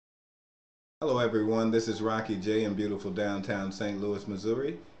Hello everyone, this is Rocky J in beautiful downtown St. Louis,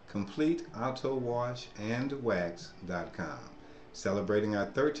 Missouri, CompleteAutoWashAndWax.com, celebrating our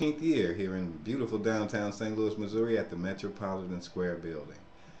 13th year here in beautiful downtown St. Louis, Missouri at the Metropolitan Square building.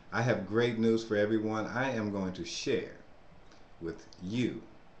 I have great news for everyone. I am going to share with you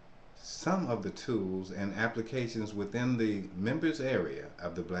some of the tools and applications within the members area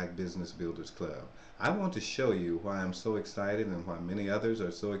of the Black Business Builders Club. I want to show you why I'm so excited and why many others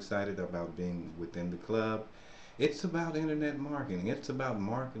are so excited about being within the club. It's about internet marketing. It's about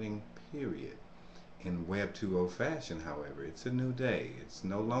marketing, period. In Web 2.0 fashion, however, it's a new day. It's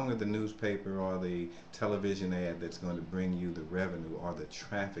no longer the newspaper or the television ad that's going to bring you the revenue or the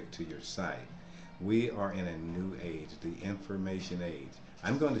traffic to your site. We are in a new age, the information age.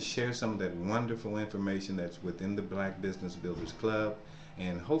 I'm going to share some of that wonderful information that's within the Black Business Builders Club,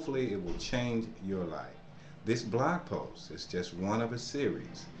 and hopefully it will change your life. This blog post is just one of a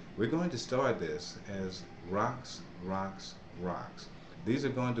series. We're going to start this as Rocks, Rocks, Rocks. These are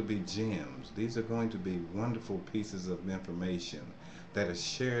going to be gems. These are going to be wonderful pieces of information that is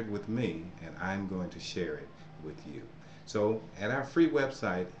shared with me, and I'm going to share it with you. So at our free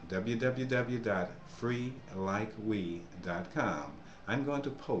website, www.freelikewe.com, I'm going to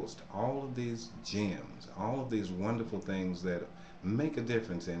post all of these gems, all of these wonderful things that make a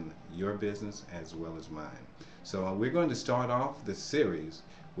difference in your business as well as mine. So we're going to start off this series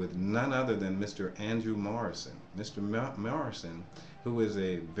with none other than Mr. Andrew Morrison. Mr. Morrison, who is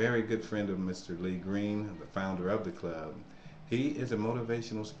a very good friend of Mr. Lee Green, the founder of the club. He is a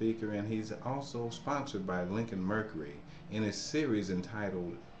motivational speaker, and he's also sponsored by Lincoln Mercury in a series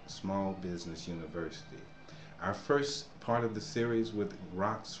entitled Small Business University. Our first part of the series with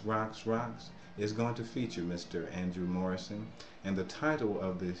Rocks, Rocks, Rocks is going to feature Mr. Andrew Morrison, and the title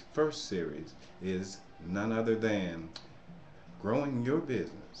of the first series is none other than Growing Your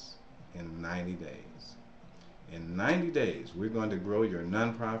Business in 90 Days. In 90 days, we're going to grow your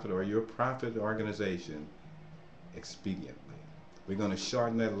nonprofit or your profit organization expediently. We're going to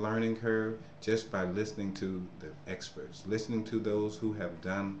shorten that learning curve just by listening to the experts, listening to those who have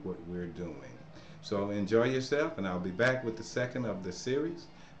done what we're doing. So enjoy yourself, and I'll be back with the second of the series.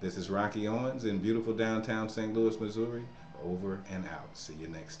 This is Rocky Owens in beautiful downtown St. Louis, Missouri. Over and out. See you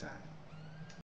next time.